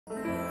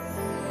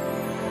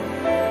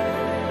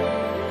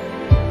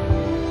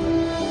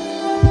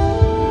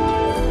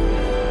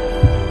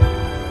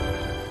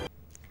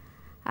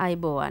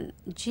අයිබෝවන්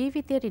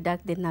ජීවිතයට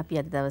ඉඩක් දෙන්න අපි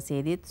අද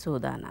දවසේදීත්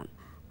සූදානම්.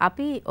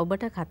 අපි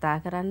ඔබට කතා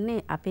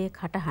කරන්නේ අපේ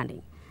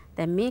කටහඬින්.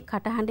 දැන් මේ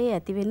කටහඬේ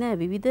ඇතිවෙන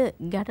විවිධ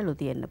ගැටලු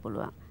තියෙන්න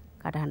පුළුවන්.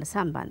 කටහඬ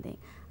සම්බන්ධයෙන්.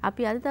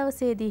 අපි අද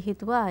දවසේදී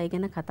හිතුවා ඒ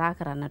ගැන කතා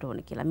කරන්නට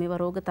ඕනේ කියලා.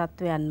 මේවා රෝග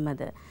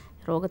තත්වයන්මද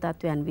රෝග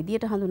තත්වයන්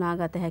විදියට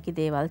හඳුනාගත හැකි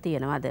දේවල්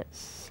තියෙනවද?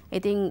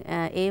 ඉතින්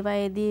ඒ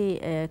වයේදී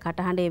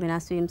කටහඬේ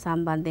වෙනස් වීම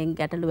සම්බන්ධයෙන්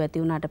ගැටලු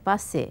ඇති වුණාට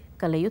පස්සේ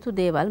කළ යුතු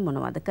දේවල්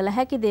මොනවද? කළ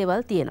හැකි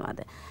දේවල්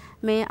තියෙනවද?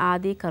 මේ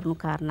ආදී කරුණු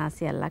කාරණා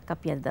සියල්ලක්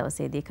අපි අද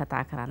දවසේදී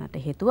කතා කරන්නට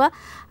හේතුව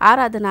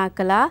ආරාධනා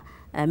කළා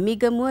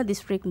මිගමුව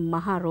දිස්ත්‍රික්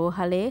මහා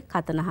රෝහලේ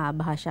කතනහා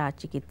භාෂා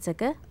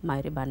චිකිත්සක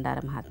මයුරි බණ්ඩාර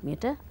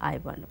මහත්මියට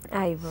ආයුබෝවන්.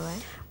 ආයුබෝවන්.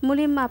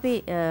 මුලින්ම අපි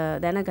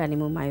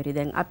දැනගනිමු මයුරි,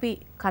 දැන් අපි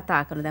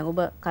කතා කරන දැන් ඔබ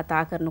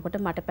කතා කරනකොට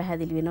මට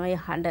පැහැදිලි වෙනවා මේ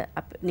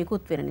හඬ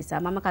නිකුත් වෙන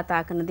නිසා. මම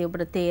කතා කරන දේ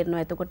ඔබට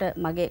තේරෙනවා. එතකොට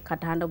මගේ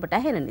කටහඬ ඔබට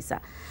ඇහෙන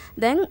නිසා.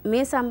 දැන්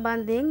මේ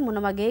සම්බන්ධයෙන්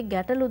මොන වගේ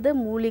ගැටලුද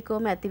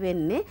මූලිකවම ඇති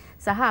වෙන්නේ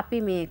සහ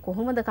අපි මේ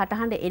කොහොමද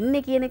කටහඬ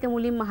එන්නේ කියන එක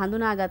මුලින්ම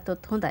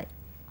හඳුනාගත්තොත් හොඳයි.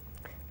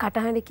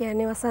 කටහඬ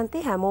කියන්නේ වසන්ති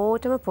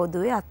හැමෝටම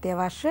පොදුවේ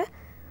අත්‍යවශ්‍ය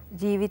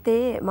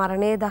ජීවිතයේ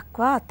මරණය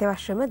දක්වා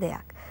අත්‍යවශ්‍යම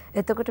දෙයක්.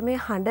 එතකොට මේ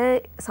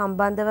හඬ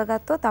සම්බන්ධව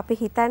ගත්තොත් අපි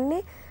හිතන්නේ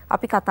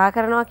අපි කතා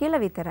කරනවා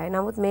කියලා විතරයි.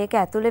 නමුත් මේක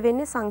ඇතුළේ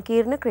වෙන්නේ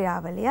සංකීර්ණ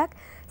ක්‍රියාවලියක්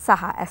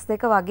සහ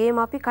S2 වගේම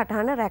අපි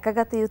කටහඬ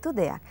රැකගත යුතු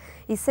දෙයක්.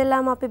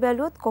 ඉස්සෙල්ලාම අපි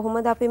බැලුවොත්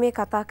කොහොමද අපි මේ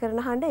කතා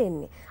කරන හඬ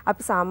එන්නේ?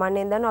 අපි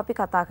සාමාන්‍යයෙන් දන්නවා අපි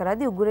කතා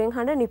කරද්දී උගුරෙන්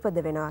හඬ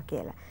නිපද වෙනවා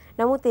කියලා.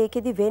 නමුත්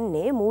ඒකෙදි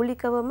වෙන්නේ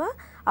මූලිකවම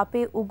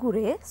අපේ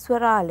උගුරේ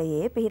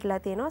ස්වරාලයේ පිහිටලා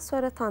තියෙනවා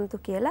ස්වර තන්තු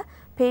කියලා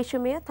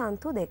පේශමය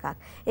තන්තු දෙකක්.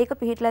 ඒක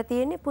පිහිටලා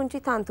තියෙන්නේ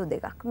පුංචි තන්තු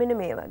දෙකක්. මෙන්න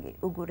මේ වගේ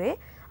උගුරේ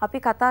අපි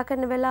කතා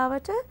කරන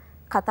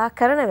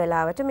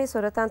වෙලාවට මේ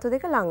ස්වර තන්තු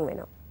දෙක ලං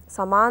වෙනවා.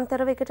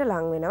 සමාන්තරව එකට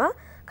ලං වෙනවා.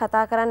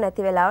 කතා කරන්නේ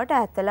නැති වෙලාවට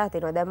ඈත් වෙලා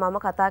තිනවා. දැන් මම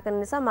කතා කරන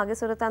නිසා මගේ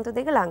ස්වර තන්තු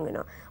දෙක ලං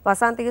වෙනවා.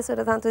 වසන්තිගේ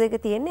ස්වර තන්තු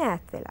දෙක තියෙන්නේ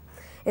ඈත් වෙලා.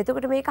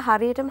 එතකොට මේක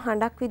හරියටම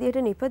හඬක්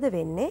විදිහට නිපද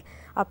වෙන්නේ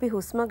අපි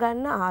හුස්ම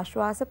ගන්න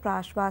ආශ්වාස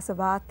ප්‍රාශ්වාස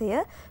වාතය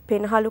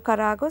පෙනහළු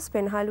කරා ගොස්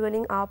පෙනහළු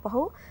වලින්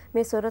ආපහු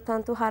මේ ස්වර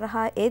තන්තු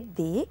හරහා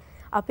එද්දී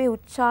අපේ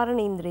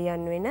උච්චාරණ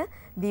ඉන්ද්‍රියන් වෙන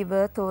දිව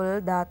තොල්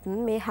දත්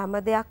මේ හැම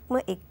දෙයක්ම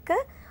එක්ක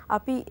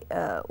අපි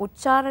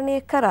උච්චාරණය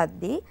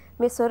කරද්දී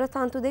මේ ස්වර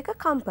තන්තු දෙක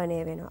කම්පණය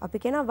වෙනවා.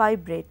 අපි කියනවා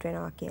ভাইබ්‍රේට්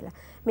වෙනවා කියලා.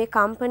 මේ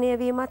කම්පණය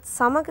වීමත්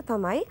සමග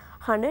තමයි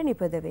හඬ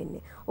නිපද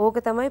වෙන්නේ.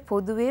 ඕක තමයි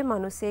පොදුවේ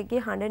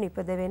මිනිසෙගේ හඬ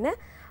නිපද වෙන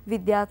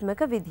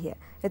විද්‍යාත්මක විදිය.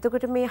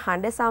 එතකොට මේ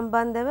හඬ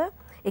සම්බන්ධව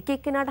එක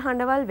එක්කෙනාට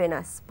හඬවල්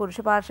වෙනස්. පුරුෂ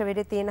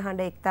පාර්ශවයේ තියෙන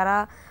හඬ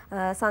එක්තරා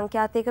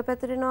සංඛ්‍යාතයක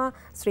පැතිරෙනවා.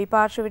 ස්ත්‍රී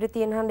පාර්ශවයේ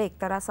තියෙන හඬ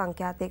එක්තරා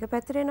සංඛ්‍යාතයක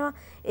පැතිරෙනවා.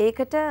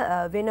 ඒකට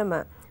වෙනම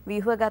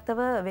ව්‍යුහගතව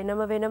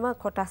වෙනම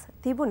කොටස්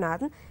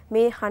තිබුණත්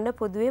මේ හඬ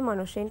පොදුවේ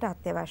මිනිසෙන්ට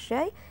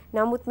අත්‍යවශ්‍යයි.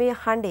 නමුත් මේ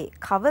හඬේ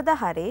කවදා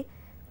හරි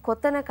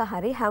කොතනක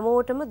හරි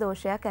හැමෝටම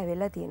දෝෂයක්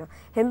ඇවිල්ලා තියෙනවා.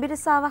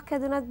 හෙම්බිරිස්සාවක්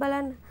හැදුනත්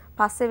බලන්න.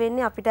 පස්සේ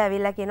වෙන්නේ අපිට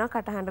ඇවිල්ලා කියනවා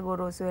කටහඬ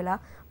ගොරෝසු වෙලා,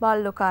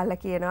 බල්ලෝ කාලා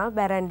කියනවා,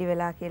 බැරැන්ඩි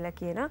වෙලා කියලා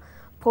කියනවා.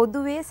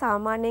 පොදුවේ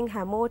සාමාන්‍යයෙන්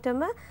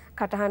හැමෝටම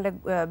කටහඬ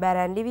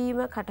බැරැන්ඩි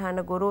වීම,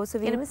 කටහඬ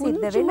ගොරෝසු වීම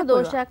සිද්ධ වෙන්න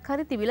දෝෂයක්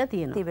හරි තිබිලා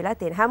තියෙනවා. තිබිලා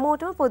තියෙන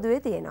හැමෝටම පොදුවේ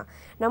තියෙනවා.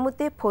 නමුත්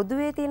මේ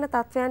පොදුවේ තියෙන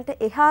තත්වයන්ට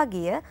එහා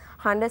ගිය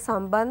හඬ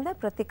සම්බන්ධ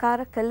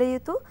ප්‍රතිකාර කළ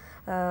යුතු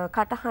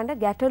කටහඬ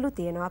ගැටලු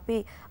තියෙනවා.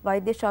 අපි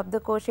වෛද්‍ය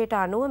ශබ්දකෝෂයට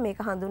අනුව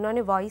මේක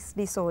හඳුන්වන්නේ voice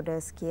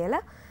disorders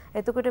කියලා.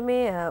 එතකොට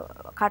මේ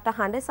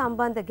කටහඬ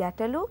සම්බන්ධ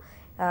ගැටලු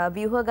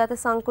ව්‍යුහගත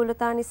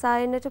සංකුලතා නිසා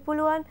එන්නට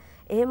පුළුවන්.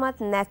 එහෙමත්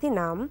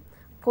නැතිනම්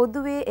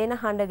පොදුවේ එන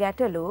හඬ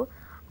ගැටලු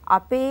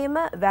අපේම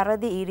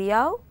වැරදි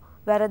ඉරියව්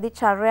වැරදි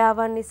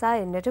චර්යාවන් නිසා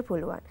එන්නට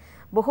පුළුවන්.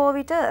 බොහෝ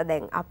විට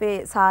දැන් අපේ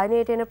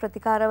සායනයට එන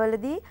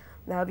ප්‍රතිකාරවලදී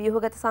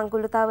ව්‍යුහගත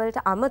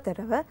සංකුලතාවලට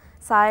අමතරව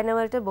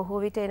සායනවලට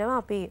බොහෝ විට එනවා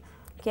අපි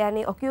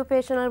කියන්නේ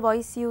occupational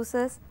voice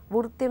users,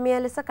 වෘත්තිමය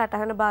ලෙස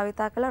කටහඬ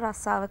භාවිතා කළ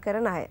රස්සාව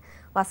කරන අය.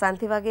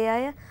 වසන්ති වගේ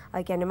අය,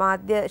 ඒ කියන්නේ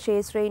මාධ්‍ය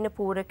ශාස්ත්‍රයේ ඉන්න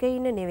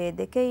පූරකයින්,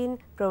 නිවේදකයින්,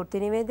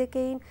 ප්‍රවෘත්ති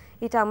නිවේදකයින්,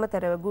 ඊට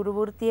අමතරව ගුරු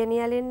වෘත්තිය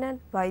නියැලෙන්නන්,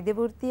 වෛද්‍ය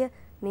වෘත්තිය,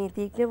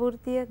 නීතිඥ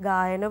වෘත්තිය,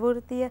 ගායන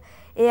වෘත්තිය,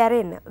 ඒ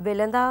අරෙන්න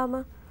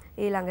වෙළඳාම,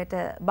 ඊළඟට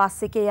බස්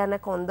එකේ යන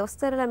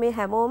කොන්දොස්තරලා මේ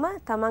හැමෝම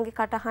තමන්ගේ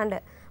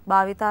කටහඬ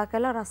භාවිතා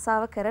කළ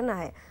රස්සාව කරන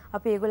අය.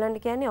 අපි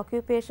ඒගොල්ලන්ට කියන්නේ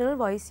occupational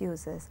voice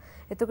users.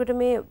 එතකොට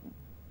මේ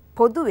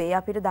පොදුවේ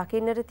අපිට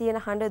දකින්නට තියෙන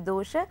හඬ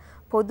දෝෂ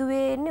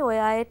පොදුවේ එන්නේ ඔය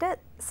අයට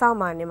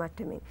සාමාන්‍ය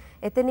මට්ටමින්.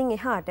 එතනින්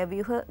එහාට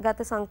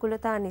ව්‍යුහගත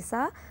සංකුලතා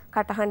නිසා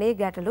කටහඬේ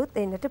ගැටලුත්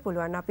එන්නට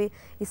පුළුවන්. අපි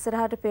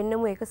ඉස්සරහට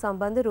පෙන්නමු ඒක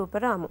සම්බන්ධ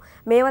රූපරාමු.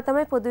 මේවා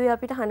තමයි පොදුවේ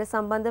අපිට හඬ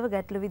සම්බන්ධව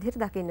ගැටලු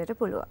විදිහට දකින්නට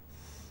පුළුවන්.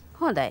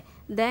 හොඳයි.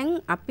 දැන්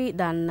අපි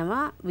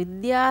දන්නවා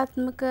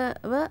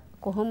විද්‍යාත්මකව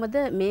කොහොමද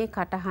මේ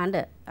කටහඬ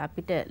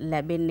අපිට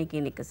ලැබෙන්නේ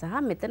කියන එක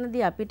සහ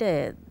මෙතනදී අපිට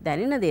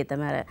දැනෙන දේ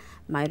තමයි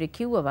මයුරි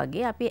කිව්වා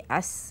වගේ අපි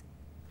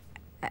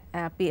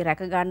අපි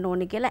රැක ගන්න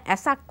ඕනේ කියලා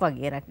ඇසක්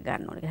වගේ රැක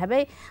ගන්න ඕනේ.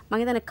 හැබැයි මම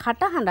හිතන්නේ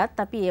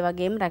කටහඬත් අපි ඒ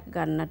වගේම රැක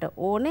ගන්නට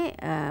ඕනේ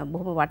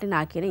බොහොම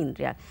වටිනා කියන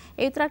ඉන්ද්‍රියක්.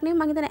 ඒ විතරක් නෙවෙයි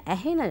මම හිතන්නේ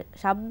ඇහෙන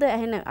ශබ්ද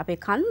ඇහෙන අපේ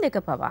කන් දෙක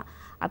පවා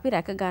අපි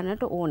රැක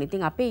ගන්නට ඕනේ.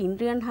 ඉතින් අපේ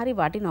ඉන්ද්‍රියන් හරි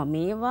වටිනවා.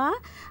 මේවා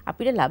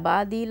අපිට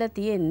ලබා දීලා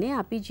තියෙන්නේ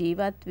අපි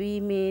ජීවත්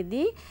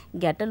වීමේදී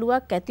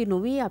ගැටලුවක් ඇති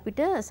නොවි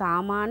අපිට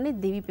සාමාන්‍ය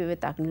දිවි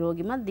පෙවෙතක්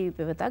නිරෝගිමත් දිවි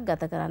පෙවෙතක්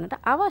ගත කරන්නට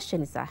අවශ්‍ය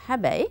නිසා.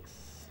 හැබැයි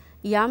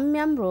යම්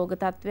යම් රෝග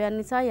තත්ත්වයන්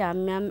නිසා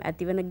යම් යම්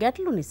ඇතිවන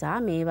ගැටලු නිසා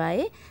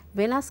මේවායේ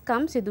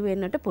වෙනස්කම් සිදු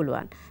වෙන්නට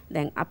පුළුවන්.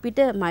 දැන් අපිට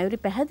මයුරි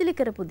පැහැදිලි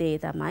කරපු දේ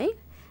තමයි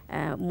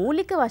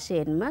මූලික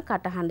වශයෙන්ම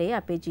කටහඬේ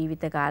අපේ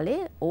ජීවිත කාලේ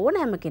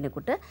ඕනෑම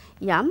කෙනෙකුට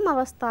යම්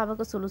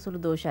අවස්ථාවක සුළු සුළු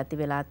දෝෂ ඇති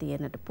වෙලා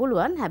තියෙන්නට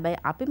පුළුවන්. හැබැයි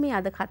අපි මේ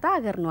අද කතා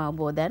කරනවා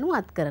ඔබ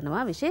දැනුවත්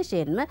කරනවා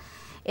විශේෂයෙන්ම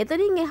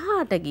එතනින්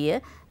එහාට ගිය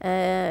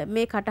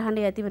මේ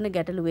කටහඬේ ඇතිවන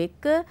ගැටලු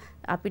එක්ක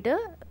අපිට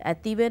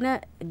ඇතිවෙන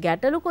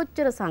ගැටලු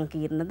කොච්චර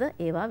සංකීර්ණද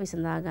ඒවා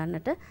විසඳා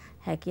ගන්නට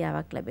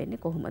හැකියාවක්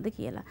ලැබෙන්නේ කොහොමද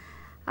කියලා.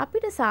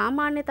 අපිට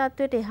සාමාන්‍ය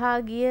තත්වයට එහා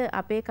ගිය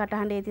අපේ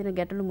කටහඬේ තියෙන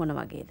ගැටලු මොන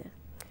වගේද?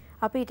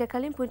 අපි ඊට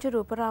කලින් පුංචි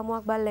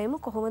රූපරාමුවක් බලලා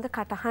එමු කොහොමද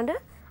කටහඬ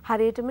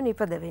හරියටම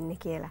නිපද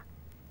වෙන්නේ කියලා.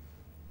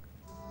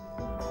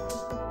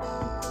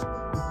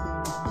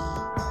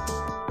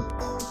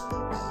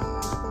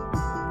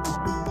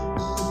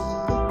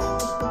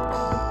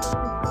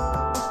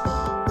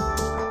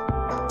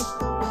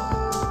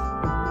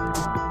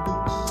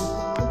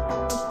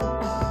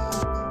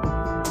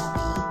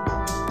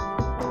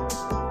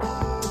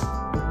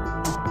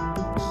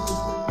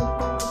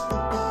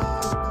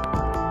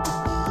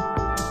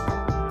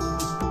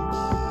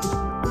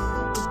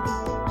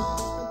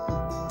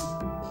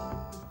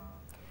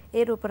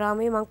 ඒ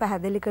රූපරාමයේ මම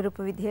පැහැදිලි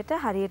කරපු විදිහට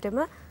හරියටම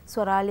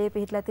ස්වරාලයේ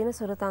පිහිටලා තියෙන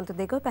ස්වර තන්තු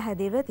දෙක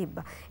පැහැදිලිව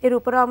තිබ්බා. ඒ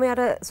රූපරාමයේ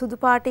අර සුදු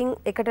පාටින්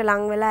එකට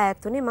ලං වෙලා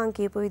ඈත් උනේ මම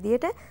කියපු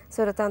විදිහට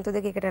ස්වර තන්තු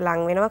දෙක එකට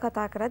ලං වෙනවා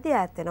කතා කරද්දී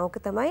ඈත් වෙනවා. ඕක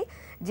තමයි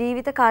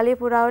ජීවිත කාලය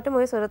පුරාවටම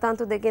ওই ස්වර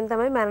තන්තු දෙකෙන්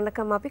තමයි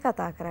මරණකම් අපි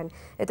කතා කරන්නේ.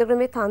 එතකොට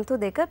මේ තන්තු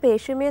දෙක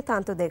පේශිමය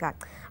තන්තු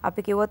දෙකක්.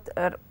 අපි කිව්වොත්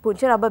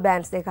පුංචි රබර්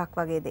බෑන්ඩ්ස්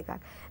දෙකක් වගේ දෙකක්.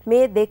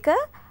 මේ දෙක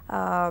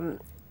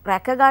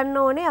රැක ගන්න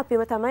ඕනේ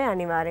අපිම තමයි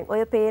අනිවාර්යෙන්.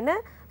 ඔය පේන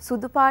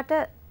සුදු පාට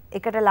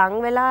එකට ලං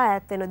වෙලා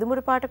ඈත් වෙන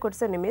දුමුරු පාට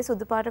කොටස නෙමෙයි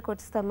සුදු පාට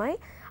කොටස තමයි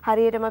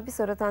හරියටම අපි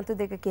ස්වර තන්තු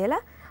දෙක කියලා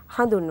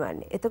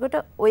හඳුන්වන්නේ. එතකොට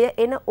ඔය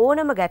එන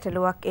ඕනම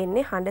ගැටලුවක්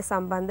එන්නේ හඬ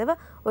සම්බන්ධව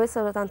ඔය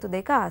ස්වර තන්තු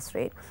දෙක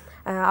ආශ්‍රයෙන්.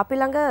 අපි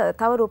ළඟ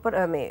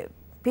තව මේ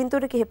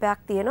පින්තූර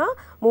කිහිපයක් තියෙනවා.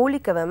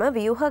 මූලිකවම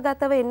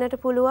ව්‍යුහගතව එන්නට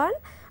පුළුවන්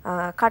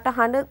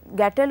කටහඬ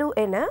ගැටලු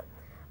එන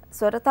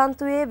ස්වර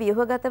තන්තුවේ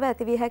ව්‍යුහගතව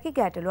ඇතිවිය හැකි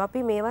ගැටලු.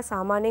 අපි මේවා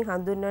සාමාන්‍යයෙන්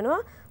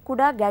හඳුන්වනවා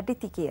කුඩා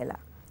ගැටිති කියලා.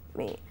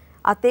 මේ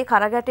අතේ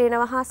කරගැට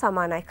එනවා හා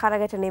සමානයි.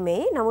 කරගැට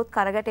නෙමෙයි. නමුත්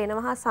කරගැට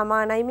එනවා හා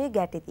සමානයි මේ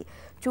ගැටිති.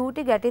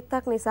 චූටි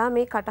ගැටිත්තක් නිසා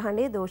මේ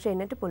කටහඬේ දෝෂ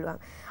එන්නට පුළුවන්.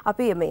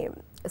 අපි මේ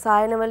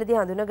සායනවලදී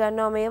හඳුන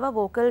ගන්නවා මේවා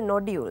vocal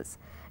nodules.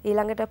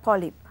 ඊළඟට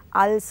polyp,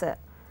 ulcer.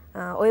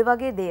 ඔය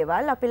වගේ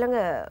දේවල් අපි ළඟ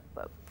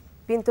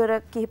පින්තූර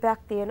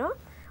කිහිපයක් තියෙනවා.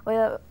 ඔය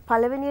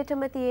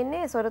පළවෙනියටම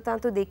තියෙන්නේ ස්වර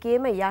තන්තු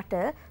දෙකේම යට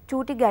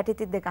චූටි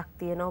ගැටිති දෙකක්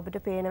තියෙනවා.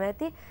 ඔබට පේනවා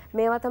ඇති.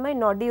 මේවා තමයි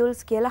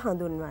nodules කියලා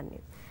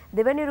හඳුන්වන්නේ.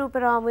 දෙවැනි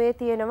රූපරාමුවේ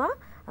තියෙනවා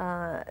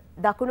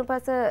දකුණු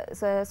පස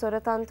ස්වර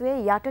තන්තුවේ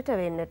යටට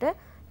වෙන්නට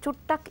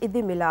චුට්ටක්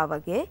ඉදිමිලා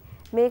වගේ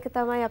මේක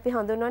තමයි අපි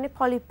හඳුන්වන්නේ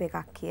පොලිප් එකක්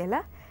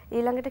කියලා.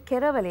 ඊළඟට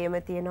කෙරවලේම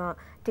තියෙනවා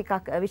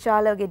ටිකක්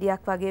විශාල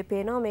ගෙඩියක් වගේ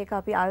පේනවා. මේක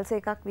අපි අල්ස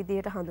එකක්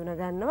විදිහට හඳුන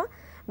ගන්නවා.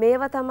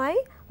 මේවා තමයි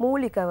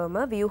මූලිකවම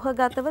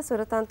ව්‍යුහගතව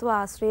ස්වර තන්තුව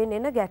ආශ්‍රයෙන්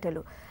එන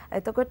ගැටලු.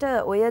 එතකොට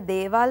ඔය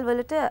දේවල්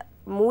වලට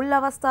මුල්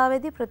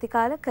අවස්ථාවේදී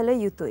ප්‍රතිකාර කළ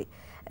යුතුයි.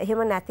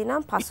 එහෙම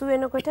නැතිනම් පසු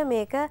වෙනකොට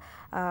මේක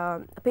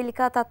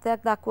පිළිකා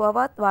තත්ත්වයක්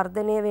දක්වාවත්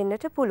වර්ධනය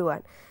වෙන්නට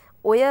පුළුවන්.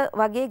 ඔය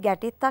වගේ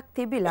ගැටිත්තක්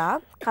තිබිලා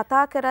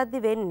කතා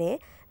කරද්දි වෙන්නේ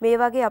මේ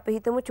වගේ අපි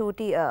හිතමු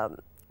චූටි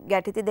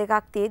ගැටිති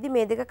දෙකක් තියේදී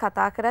මේ දෙක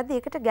කතා කරද්දි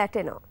ඒකට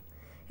ගැටෙනවා.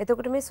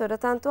 එතකොට මේ ස්වර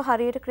තන්තුව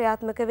හරියට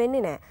ක්‍රියාත්මක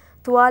වෙන්නේ නැහැ.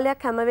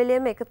 තුවාලයක් හැම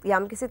වෙලෙම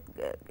යම්කිසි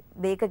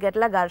දෙයක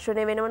ගැටලා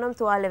ඝර්ෂණය වෙනවා නම්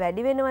තුවාලය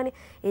වැඩි වෙනවනේ.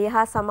 ඒ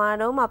හා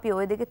සමානවම අපි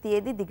ওই දෙක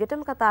තියේදී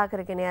දිගටම කතා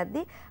කරගෙන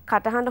යද්දී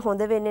කටහඬ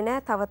හොඳ වෙන්නේ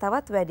නැහැ. තව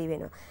තවත් වැඩි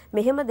වෙනවා.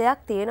 මෙහෙම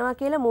දෙයක් තියෙනවා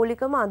කියලා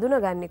මූලිකවම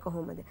අඳුනගන්නේ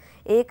කොහොමද?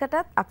 ඒකටත්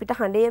අපිට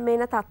හඬේ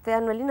මේන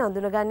තත්වයන් වලින්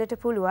අඳුනගන්නට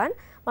පුළුවන්.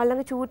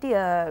 මල්ලඟ චූටි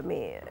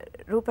මේ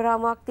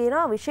රූපරාමුවක්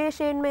තියෙනවා.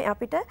 විශේෂයෙන්ම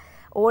අපිට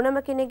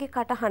ඕනම කෙනෙක්ගේ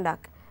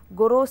කටහඬක්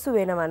ගොරෝසු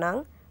වෙනවා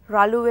නම්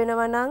රළු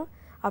වෙනවා නම්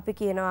අපි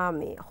කියනවා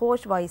මේ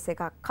හෝෂ් වොයිස්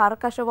එකක්,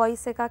 කර්කශ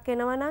වොයිස් එකක්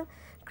එනවා නම්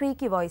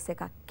ක්‍රීකි වොයිස්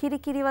එකක්,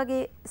 කිරිකිරි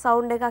වගේ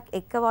සවුන්ඩ් එකක්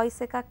එක වොයිස්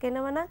එකක්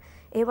එනවා නම්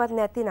එහෙවත්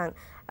නැතිනම්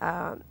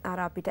අර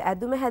අපිට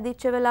ඇදුම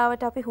හැදිච්ච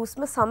වෙලාවට අපි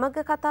හුස්ම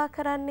සමග කතා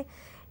කරන්නේ.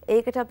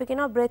 ඒකට අපි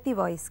කියනවා බ්‍රෙති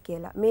වොයිස්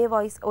කියලා. මේ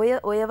වොයිස්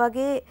ඔය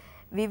වගේ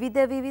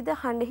විවිධ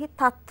හඬෙහි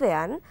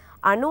තත්වයන්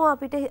අනුව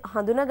අපිට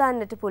හඳුනා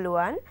ගන්නට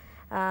පුළුවන්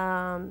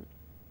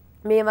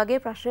මේ වගේ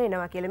ප්‍රශ්න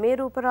එනවා කියලා. මේ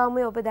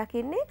රූපරාමුවේ ඔබ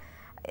දකින්නේ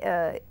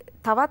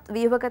තවත්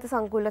ව්‍යුහගත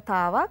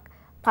සංකූලතාවක්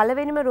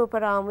පළවෙනිම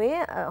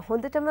රූපරාමුවේ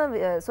හොඳටම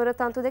ස්වර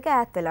තන්තු දෙක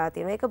ඈත් වෙලා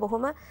තියෙනවා. ඒක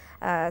බොහොම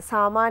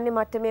සාමාන්‍ය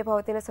මට්ටමේ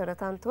පවතින ස්වර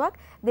තන්තුවක්.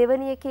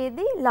 දෙවෙනි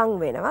එකේදී ලං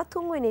වෙනවා.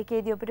 තුන්වෙනි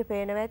එකේදී අපිට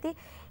පේනවා ඇති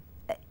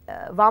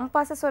වම්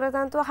පස ස්වර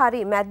තන්තුව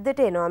හරි මැද්දට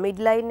එනවා මිඩ්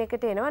ලයින්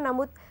එකට එනවා.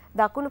 නමුත්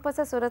දකුණු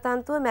පස ස්වර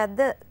තන්තුව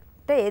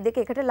මැද්දට ඒ දෙක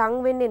එකට ලං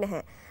වෙන්නේ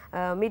නැහැ.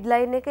 මිඩ්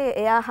ලයින් එක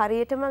එයා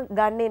හරියටම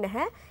ගන්නෙ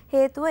නැහැ.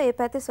 හේතුව ඒ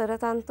පැත්තේ ස්වර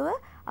තන්තුව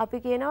අපි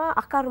කියනවා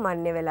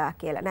අකර්මණ්‍ය වෙලා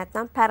කියලා.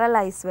 නැත්නම්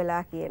පැරලයිස්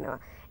වෙලා කියනවා.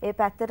 ඒ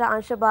පැත්තට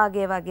අංශ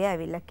භාගය වගේ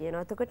ඇවිල්ලා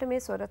කියනවා. එතකොට මේ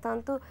ස්වර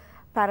තන්තු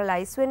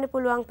පැරලයිස් වෙන්න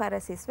පුළුවන්,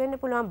 පැරසිස් වෙන්න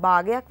පුළුවන්,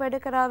 භාගයක් වැඩ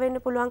කරා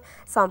වෙන්න පුළුවන්,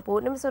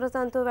 සම්පූර්ණයෙන්ම ස්වර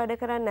තන්තුව වැඩ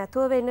කරන්නේ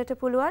නැතුව වෙන්නට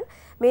පුළුවන්.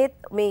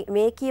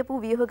 මේ කියපු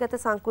ව්‍යුහගත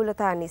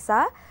සංකූලතා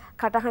නිසා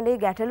කටහඬේ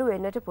ගැටලු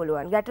වෙන්නට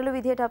පුළුවන්. ගැටලු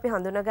විදිහට අපි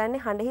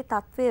හඳුනගන්නේ හඬෙහි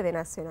තත්වය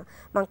වෙනස් වෙනවා.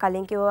 මම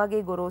කලින් කිව්වා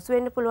වගේ ගොරෝසු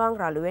වෙන්න පුළුවන්,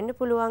 රළු වෙන්න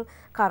පුළුවන්,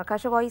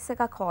 කර්කශ වොයිස්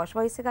එකක්, හෝෂ්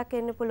වොයිස් එකක්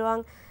එන්න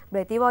පුළුවන්,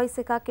 බ්‍රෙති වොයිස්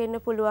එකක්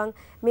එන්න පුළුවන්.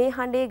 මේ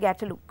හඬේ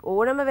ගැටලු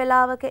ඕනම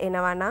වෙලාවක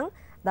එනවා නම්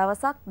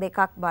දවසක්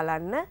දෙකක්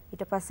බලන්න.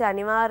 ඊට පස්සේ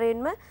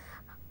අනිවාර්යයෙන්ම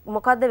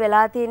මොකද්ද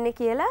වෙලා තියෙන්නේ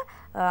කියලා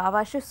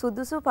අවශ්‍ය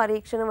සුදුසු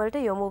පරීක්ෂණ වලට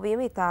යොමු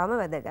වීම ඉතාම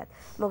වැදගත්.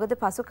 මොකද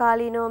පසු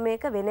කාලීනව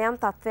මේක වෙන යම්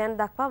තත්වයන්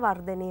දක්වා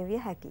වර්ධනය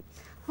විය හැකියි.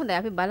 හොඳයි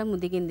අපි බලමු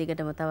දිගින්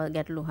දිගටම තව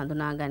ගැටලු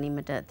හඳුනා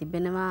ගැනීමට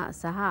තිබෙනවා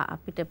සහ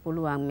අපිට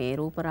පුළුවන් මේ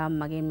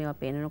රූපරාම මගින් මේවා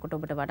පේනකොට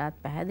ඔබට වඩාත්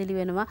පැහැදිලි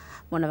වෙනවා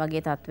මොන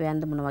වගේ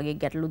තත්වයන්ද මොන වගේ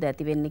ගැටලුද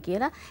ඇති වෙන්නේ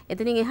කියලා.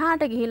 එතනින්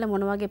එහාට ගිහිල්ලා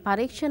මොන වගේ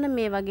පරීක්ෂණ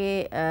මේ වගේ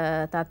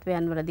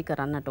තත්වයන් වලදී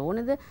කරන්නට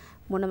ඕනද?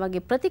 මොන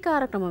වගේ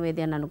ප්‍රතිකාර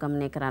ක්‍රමවේදයන්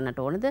අනුගමනය කරන්නට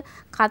ඕනද?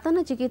 කතන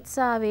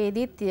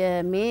චිකිත්සාවේදීත්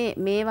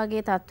මේ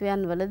වගේ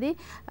තත්වයන් වලදී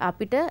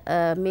අපිට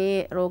මේ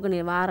රෝග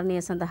නිවාරණය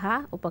සඳහා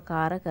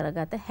උපකාර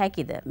කරගත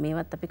හැකිද?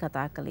 මේවත් අපි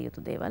කතා කළ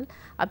යුතු දේවල්.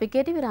 අපි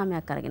කෙටි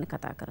විරාමයක් අරගෙන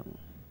කතා කරමු.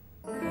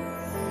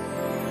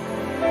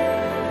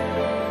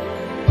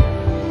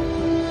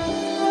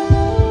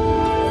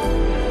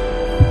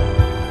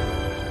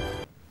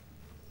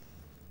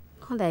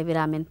 හොඳයි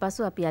විරාමෙන්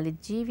පසු අපි අලි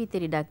ජීවිත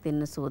ඉඩක්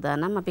දෙන්න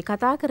සූදානම්. අපි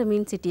කතා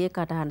කරමින් සිටියේ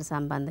කටහඬ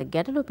සම්බන්ධ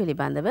ගැටලු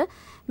පිළිබඳව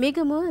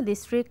මිගමුව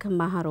දිස්ත්‍රික්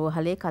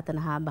මහරෝහලේ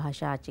කතන හා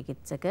භාෂා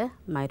චිකිත්සක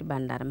මයුරි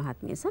බණ්ඩාර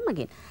මහත්මිය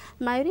සමගින්.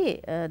 මයුරි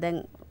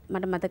දැන්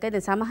මට මතකයි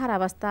දැන් සමහර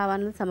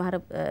අවස්ථාවන් සමහර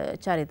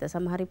චරිත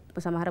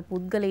සමහර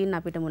පුද්ගලයන්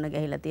අපිට මුණ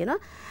ගැහිලා තියෙනවා.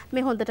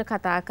 මේ හොඳට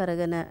කතා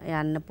කරගෙන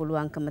යන්න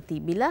පුළුවන්කම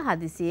තිබිලා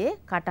හදිසියේ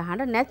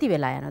කටහඬ නැති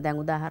වෙලා යනවා.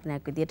 දැන්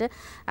උදාහරණයක් විදිහට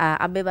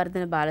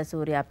අබේවර්ධන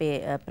බාලසූරිය අපේ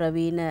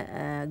ප්‍රවීණ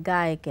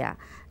ගායකයා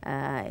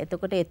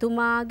එතකොට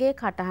එතුමාගේ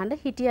කටහඬ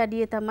හිටි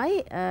අඩිය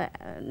තමයි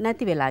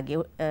නැති වෙලා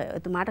ගියේ.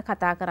 එතුමාට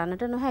කතා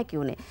කරන්නට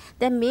නොහැකි වුණේ.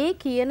 දැන් මේ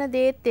කියන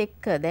දේත්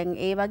එක්ක දැන්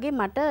ඒ වගේ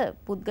මට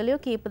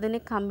පුද්ගලයෝ කීප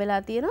දෙනෙක්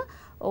හම්බෙලා තියෙනවා.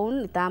 ඔවුන්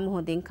ඉතාම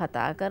හොඳින්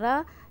කතා කරා.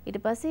 ඊට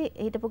පස්සේ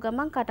හිටපු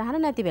ගමන්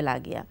කටහඬ නැති වෙලා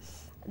ගියා.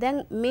 දැන්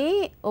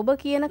මේ ඔබ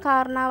කියන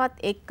කාරණාවත්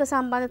එක්ක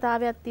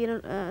සම්බන්ධතාවයක්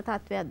තියෙන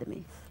තත්වයක්ද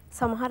මේ?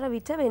 සමහර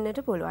විට වෙන්නට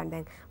පුළුවන්.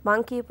 දැන්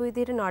මං කියපු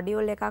විදිහට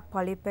නොඩියුල් එකක්,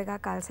 පොලිප්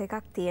එකක්, අල්ස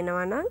එකක්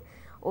තියෙනවා නම්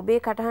ඔබේ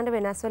කටහඬ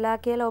වෙනස් වෙලා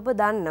කියලා ඔබ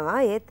දන්නවා.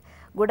 ඒත්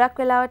ගොඩක්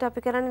වෙලාවට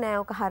අපි කරන්නේ නෑ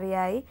ඔක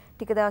හරියයි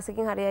ටික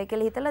දවසකින් හරියයි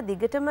කියලා හිතලා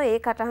දිගටම ඒ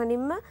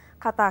කටහඬින්ම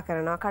කතා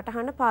කරනවා.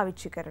 කටහඬ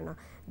පාවිච්චි කරනවා.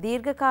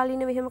 දීර්ඝ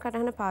කාලීනව එහෙම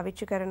කටහඬ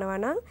පාවිච්චි කරනවා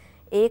නම්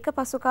ඒක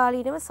පසු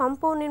කාලීනව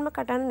සම්පූර්ණයෙන්ම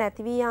කටහඬ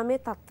නැති වී යාමේ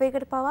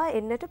තත්වයකට පවා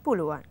එන්නට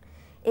පුළුවන්.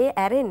 ඒ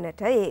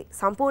ඇරෙන්නට ඒ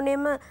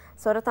සම්පූර්ණයෙන්ම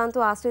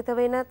ස්වරතන්තු ආශ්‍රිත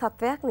වෙන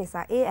තත්වයක්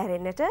නිසා ඒ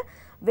ඇරෙන්නට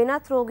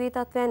වෙනත් රෝගී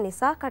තත්වයන්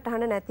නිසා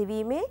කටහඬ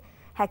නැතිවීමේ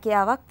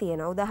හැකියාවක්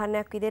තියෙනවා.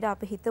 උදාහරණයක් විදිහට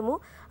අපි හිතමු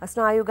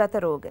ස්නායුගත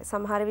රෝග.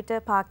 සමහර විට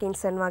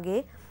පාකින්සන්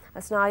වගේ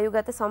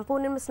ස්නායුගත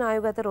සම්පූර්ණයෙන්ම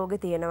ස්නායුගත රෝග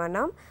තියෙනවා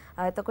නම්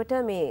එතකොට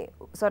මේ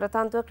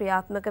ස්වරතන්තුව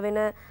ක්‍රියාත්මක වෙන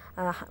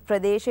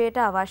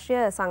ප්‍රදේශයට අවශ්‍ය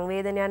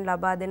සංවේදනයන්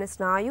ලබා දෙන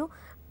ස්නායු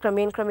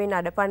ක්‍රමයෙන්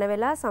අඩපණ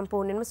වෙලා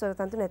සම්පූර්ණයෙන්ම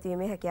ස්වරතන්තු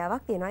නැතිවීමේ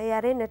හැකියාවක් තියෙනවා. ඒ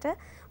ඇරෙන්නට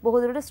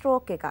බොහෝ දුරට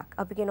ස්ට්‍රෝක් එකක්.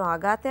 අපි කියනවා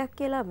ආඝාතයක්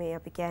කියලා. මේ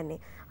අපි කියන්නේ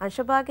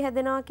අංශභාගය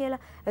හැදෙනවා කියලා.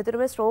 ඒතර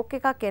මේ ස්ට්‍රෝක්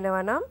එකක්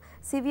එනවා නම්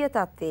සිවිය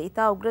තත්ත්වයේ, ඊට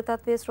උග්‍ර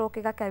තත්ත්වයේ ස්ට්‍රෝක්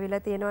එකක් ඇවිල්ලා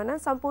තියෙනවා නම්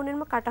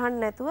සම්පූර්ණයෙන්ම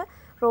කටහඬ නැතුව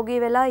රෝගී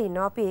වෙලා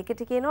ඉන්නවා. අපි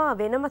ඒකට කියනවා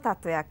වෙනම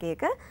තත්වයක්.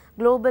 ඒක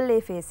ග්ලෝබල්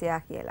ඒෆේසියා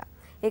කියලා.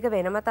 ඒක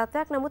වෙනම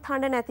තත්ත්වයක්. නමුත්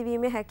හඬ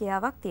නැතිවීමේ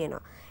හැකියාවක් තියෙනවා.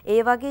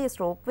 ඒ වගේ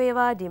ස්ට්‍රෝක්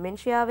වේවා,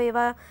 ඩිමෙන්ෂියා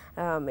වේවා,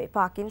 මේ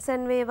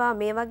පාකින්සන් වේවා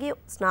මේ වගේ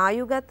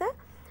ස්නායුගත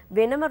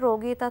වෙනම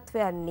රෝගී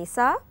තත්වයන්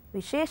නිසා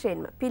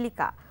විශේෂයෙන්ම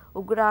පිළිකා,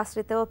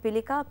 උග්‍රාශ්‍රිතව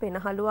පිළිකා,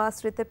 පෙනහළු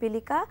ආශ්‍රිත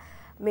පිළිකා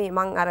මේ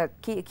මං අර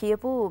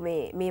කියපු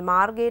මේ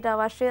මාර්ගයට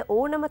අවශ්‍ය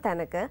ඕනම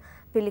තැනක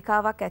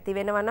පිළිකාවක් ඇති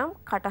වෙනවා නම්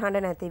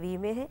කටහඬ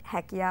නැතිවීමේ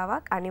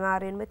හැකියාවක්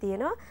අනිවාර්යෙන්ම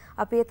තියෙනවා.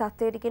 අපි ඒ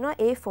තත්ත්වයට කියනවා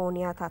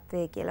ඒෆෝනියා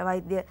තත්ත්වය කියලා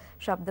වෛද්‍ය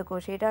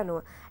ශබ්දකෝෂයට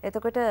අනුව.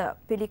 එතකොට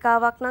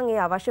පිළිකාවක් නම් ඒ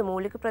අවශ්‍ය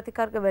මූලික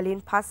ප්‍රතිකාර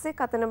වලින් පස්සේ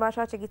කතන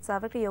භාෂා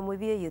චිකිත්සාවට යොමු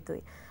විය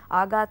යුතුයි.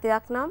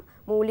 ආඝාතයක් නම්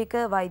මූලික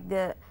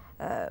වෛද්‍ය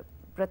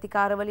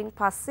ප්‍රතිකාර වලින්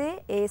පස්සේ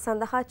ඒ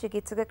සඳහා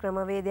චිකිත්සක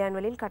ක්‍රමවේදයන්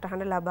වලින්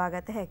කටහඬ ලබා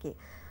ගත හැකියි.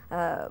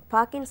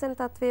 පාකින්සන්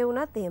තත්ත්වයේ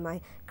වුණත්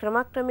එහෙමයි.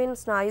 ක්‍රමක්‍රමයෙන්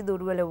ස්නායු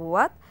දුර්වල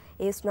වුවත්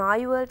ඒ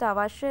ස්නායු වලට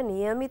අවශ්‍ය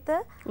නියමිත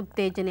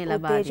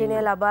උත්තේජනය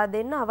ලබා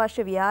දෙන්න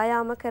අවශ්‍ය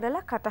ව්‍යායාම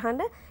කරලා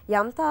කටහඬ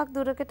යම් තාක්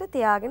දුරකට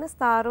තියාගෙන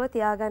ස්ථාරව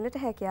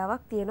තියාගන්නට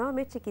හැකියාවක් තියෙනවා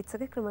මේ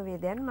චිකිත්සක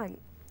ක්‍රමවේදයන් මගින්.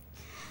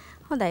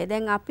 හොඳයි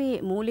දැන් අපි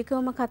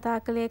මූලිකවම කතා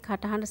කළේ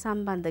කටහඬ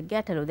සම්බන්ධ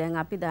ගැටලු. දැන්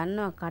අපි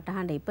දන්නවා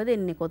කටහඬ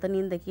ඉපදෙන්නේ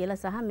කොතනින්ද කියලා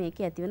සහ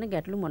මේකේ ඇතිවන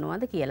ගැටලු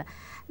මොනවද කියලා.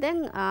 දැන්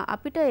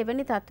අපිට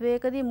එවැනි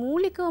තත්වයකදී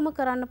මූලිකවම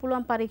කරන්න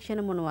පුළුවන්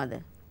පරීක්ෂණ මොනවද?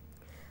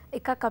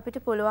 එකක් අපිට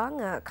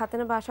පුළුවන්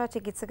කතන භාෂා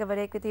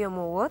චිකිත්සකවරයෙක් වෙත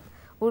යොමු වුවොත්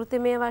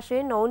වෘත්තිමය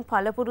වශයෙන් ඔවුන්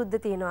පළපුරුද්ද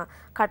තියෙනවා.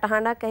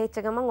 කටහඬක් ඇහිච්ච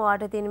ගමන්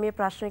ඔයාට තියෙන මේ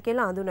ප්‍රශ්න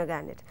කියලා අඳුන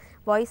ගන්නට.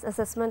 වොයිස්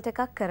ඇසස්මන්ට්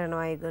එකක්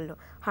කරනවා ඒගොල්ලෝ.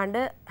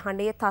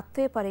 හඬේ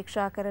තත්ත්වය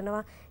පරීක්ෂා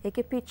කරනවා.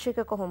 ඒකේ පිච්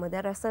එක කොහොමද?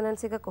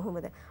 රෙසොනන්ස් එක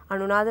කොහොමද?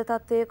 අනුනාද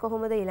තත්ත්වය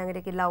කොහොමද?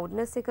 ඊළඟට ඒකේ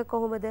ලවුඩ්නස් එක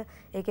කොහොමද?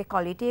 ඒකේ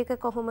ක්වොලිටි එක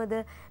කොහොමද?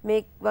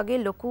 මේ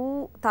වගේ ලොකු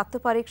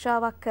තත්ත්ව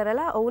පරීක්ෂාවක්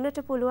කරලා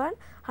ඔවුන්ට පුළුවන්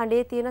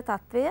හඬේ තියෙන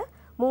තත්ත්වය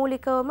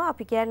මූලිකවම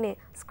අපි කියන්නේ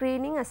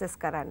ස්ක්‍රීනිං ඇසස්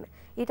කරන්න.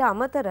 ඊට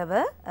අමතරව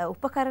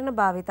උපකරණ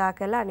භාවිතා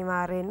කරලා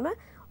අනිවාර්යෙන්ම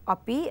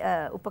අපි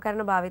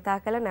උපකරණ භාවිතා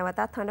කරලා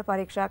නැවතත් හඬ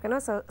පරීක්ෂා කරන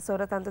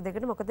ස්වර තන්තු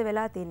දෙකට මොකද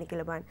වෙලා තියෙන්නේ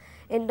කියලා බලන්න.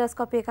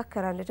 එන්ඩොස්කෝපි එකක්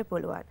කරන්නට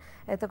පුළුවන්.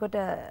 එතකොට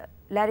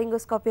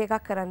ලැරින්ගොස්කෝපි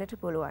එකක් කරන්නට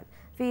පුළුවන්.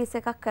 ෆීස්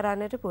එකක්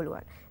කරන්නට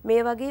පුළුවන්.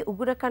 මේ වගේ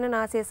උගුර කන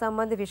නාසය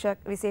සම්බන්ධ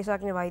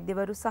විශේෂඥ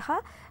වෛද්‍යවරු සහ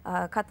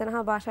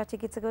කතනහා භාෂා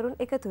චිකිත්සකවරුන්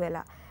එකතු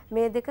වෙලා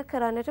මේ දෙක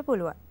කරන්නට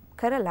පුළුවන්.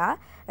 කරලා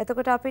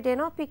එතකොට අපිට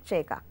එනවා පික්චර්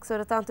එකක්.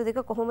 ස්වර තන්තු දෙක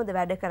කොහොමද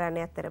වැඩ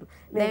කරන්නේ ඇත්තටම.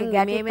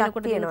 මේ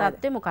වෙනකොට තියෙන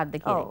තත්ත්වය මොකක්ද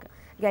කියන එක.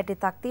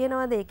 ගැටෙතක්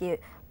තියෙනවද? ඒකේ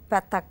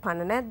පැත්තක්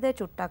පන නැද්ද?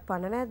 චුට්ටක්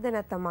පන නැද්ද?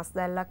 නැත්නම් මස්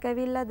දැල්ලක්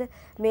ඇවිල්ලාද?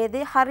 මේ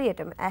දේ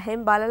හරියටම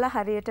ඇහෙන් බලලා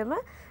හරියටම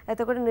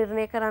එතකොට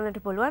නිර්ණය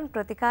කරන්නට පුළුවන්.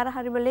 ප්‍රතිකාර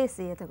හරිම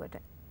ලේසියි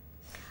එතකොට.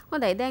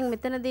 හොඳයි දැන්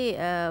මෙතනදී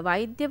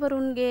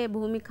වෛද්‍යවරුන්ගේ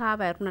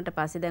භූමිකාව ඇරුණට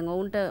පස්සේ දැන්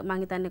ඔවුන්ට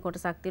මම හිතන්නේ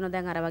කොටසක් තියෙනවා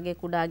දැන් අර වගේ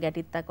කුඩා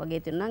ගැටිත්තක් වගේ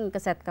තියෙනවා නම් එක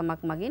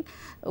සැත්කමක් මගින්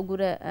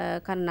උගුර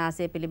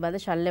කන්නාසය පිළිබඳ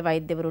ශල්‍ය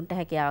වෛද්‍යවරුන්ට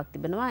හැකියාවක්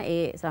තිබෙනවා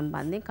ඒ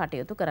සම්බන්ධයෙන්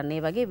කටයුතු කරන්න. ඒ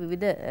වගේ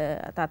විවිධ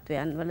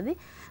තත්වයන් වලදී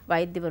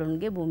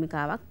වෛද්‍යවරුන්ගේ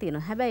භූමිකාවක්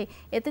තියෙනවා. හැබැයි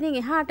එතනින්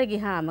එහාට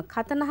ගියාම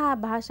කතනහා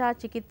භාෂා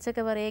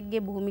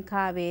චිකිත්සකවරයෙක්ගේ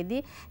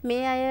භූමිකාවේදී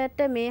මේ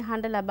අයට මේ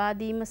හඬ ලබා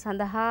දීම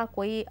සඳහා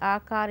කොයි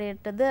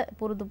ආකාරයටද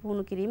පුරුදු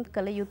පුහුණු කිරීම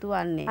කළ යුතු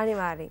වන්නේ?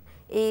 අනිවාර්යෙන්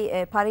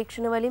ඒ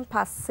පරීක්ෂණ වලින්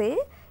පස්සේ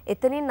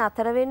එතනින්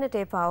නතර වෙන්නට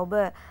එපා. ඔබ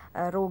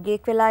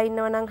රෝගියෙක් වෙලා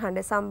ඉන්නවා නම්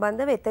හඬ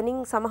සම්බන්ධව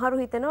එතනින් සමහරු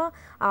හිතනවා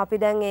අපි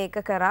දැන් ඒක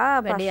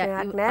කරා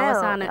ප්‍රශ්නයක්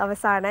නෑ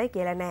අවසానයි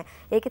කියලා නෑ.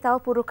 ඒකේ තව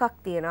පුරුකක්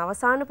තියෙනවා.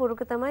 අවසාන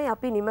පුරුක තමයි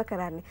අපි නිම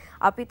කරන්නේ.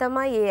 අපි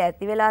තමයි මේ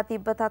ඇති වෙලා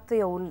තිබ්බ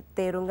තත්ත්වය උන්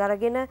තේරුම්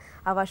අරගෙන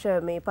අවශ්‍ය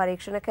මේ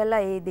පරීක්ෂණ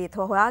කළා ඒ දේත්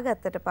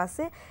හොයාගත්තට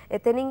පස්සේ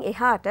එතනින්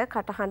එහාට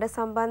කටහඬ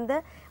සම්බන්ධ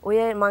ඔය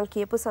මං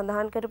කියපු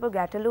සඳහන් කරපු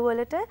ගැටලු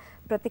වලට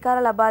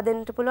ප්‍රතිකාර ලබා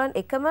දෙන්නට පුළුවන්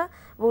එකම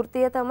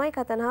වෘත්තිය තමයි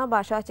කතනහා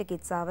භාෂා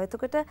චිකිත්සාව.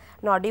 එතකොට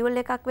නොඩියුල්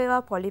එකක්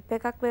වේවා, පොලිප්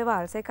එකක් වේවා,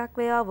 අල්ස එකක්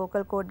වේවා,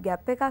 වෝකල් කෝඩ්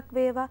ගැප් එකක්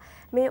වේවා,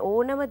 මේ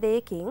ඕනම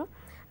දෙයකින්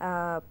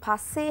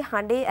පස්සේ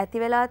හඬේ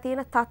ඇති වෙලා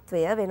තියෙන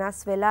තත්වය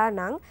වෙනස් වෙලා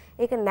නම්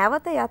ඒක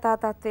නැවත යථා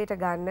තත්වයට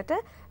ගන්නට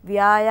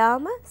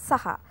ව්‍යායාම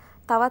සහ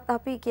තවත්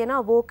අපි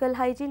කියනවා වෝකල්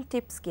හයිජීන්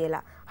ටිප්ස්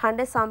කියලා.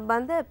 හඬ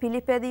සම්බන්ධ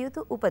පිළිපැදිය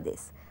යුතු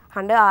උපදෙස්.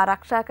 හඬ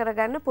ආරක්ෂා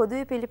කරගන්න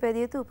පොදුවේ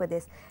පිළිපැදිය යුතු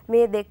උපදෙස්.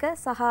 මේ දෙක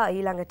සහ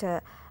ඊළඟට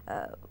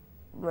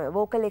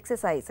වෝකල්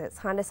එක්සර්සයිසස්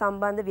හඬ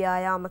සම්බන්ධ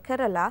ව්‍යායාම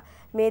කරලා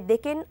මේ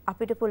දෙකෙන්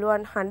අපිට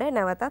පුළුවන් හඬ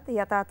නැවතත්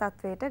යථා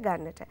තත්වයට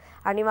ගන්නට.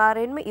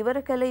 අනිවාර්යෙන්ම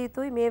ඉවර කළ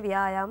යුතුයි මේ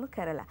ව්‍යායාම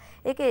කරලා.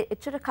 ඒක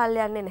එච්චර කල්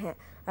යන්නේ නැහැ.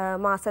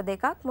 මාස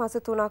දෙකක් මාස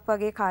 3ක්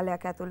වගේ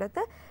කාලයක් ඇතුළත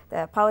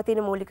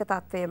පවතින මූලික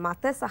තත්වයේ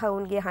මත සහ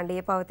උන්ගේ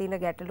හඬේ පවතින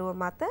ගැටලුව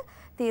මත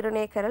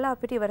තීරණය කරලා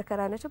අපිට ඉවර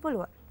කරන්නට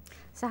පුළුවන්.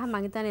 සහ මම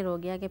හිතන්නේ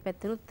රෝගියාගේ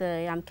පැත්තෙනුත්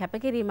යම්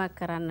කැපකිරීමක්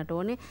කරන්නට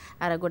ඕනේ.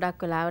 අර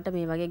ගොඩක් වෙලාවට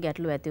මේ වගේ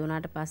ගැටලු ඇති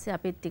වුණාට පස්සේ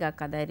අපිත්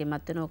ටිකක්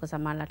අධෛර්යමත් වෙන ඕක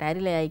සමානලට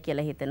ඇරිලා යයි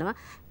කියලා හිතනවා.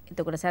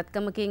 එතකොට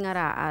සත්කමකින්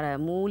අර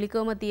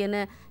මූලිකවම තියෙන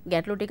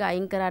ගැටලු ටික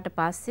අයින් කරාට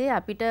පස්සේ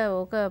අපිට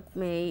ඕක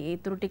මේ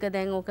ඊතුරු ටික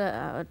දැන් ඕක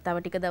තව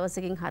ටික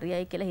දවසකින්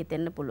හරියයි කියලා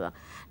හිතෙන්න පුළුවන්.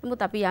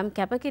 නමුත් අපි යම්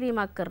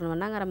කැපකිරීමක් කරනවා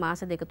නම් අර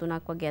මාස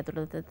 2-3ක් වගේ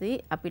ඇතුළතදී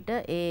අපිට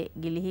ඒ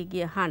ගිලිහි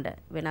ගිය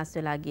හඬ වෙනස්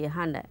වෙලා ගිය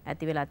හඬ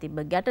ඇති වෙලා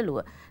තිබ්බ ගැටලුව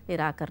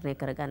निराකරණය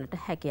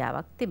කරගන්නට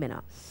හැකියාවක්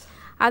තිබෙනවා.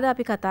 අද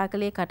අපි කතා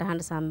කළේ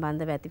කටහඬ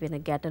සම්බන්ධව ඇතිවෙන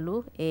ගැටලු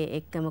ඒ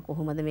එක්කම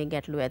කොහොමද මේ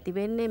ගැටලු ඇති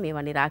වෙන්නේ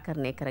මේවා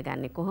निराකරණය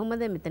කරගන්නේ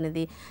කොහොමද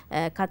මෙතනදී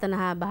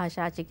කතනහා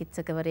භාෂා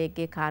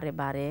චිකිත්සකවරයෙක්ගේ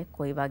කාර්යභාරය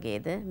කොයි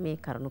වගේද මේ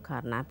කරුණු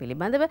කාරණා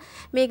පිළිබඳව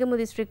මේගමු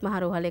දිස්ත්‍රික්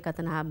මහරෝහලේ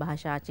කතනහා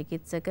භාෂා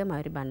චිකිත්සක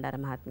මයුරි බණ්ඩාර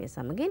මහත්මිය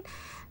සමගින්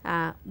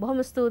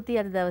බොහොම ස්තුතියි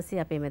අද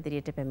දවසේ අපේ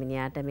මැදිරියට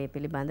පැමිණියාට මේ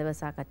පිළිබඳව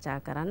සාකච්ඡා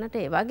කරන්නට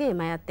ඒ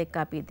වගේම අයත් එක්ක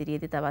අපි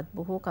ඉදිරියේදී තවත්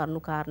බොහෝ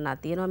කරුණු කාරණා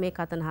තියෙනවා මේ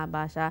කතනහා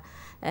භාෂා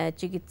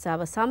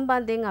චිකිත්සාව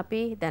සම්බන්ධයෙන්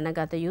අපි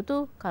දැනගත යුතු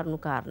කරුණු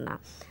කාරණා.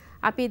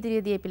 අපි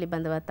ඉදිරියේදී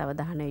පිළිබඳවත්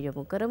අවධානය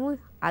යොමු කරමු.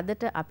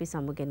 අදට අපි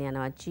සමුගෙන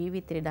යනවා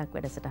ජීවිත ඉඩක්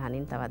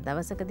වැඩසටහනින් තවත්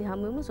දවසකදී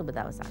හමු වෙමු. සුබ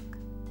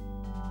දවසක්.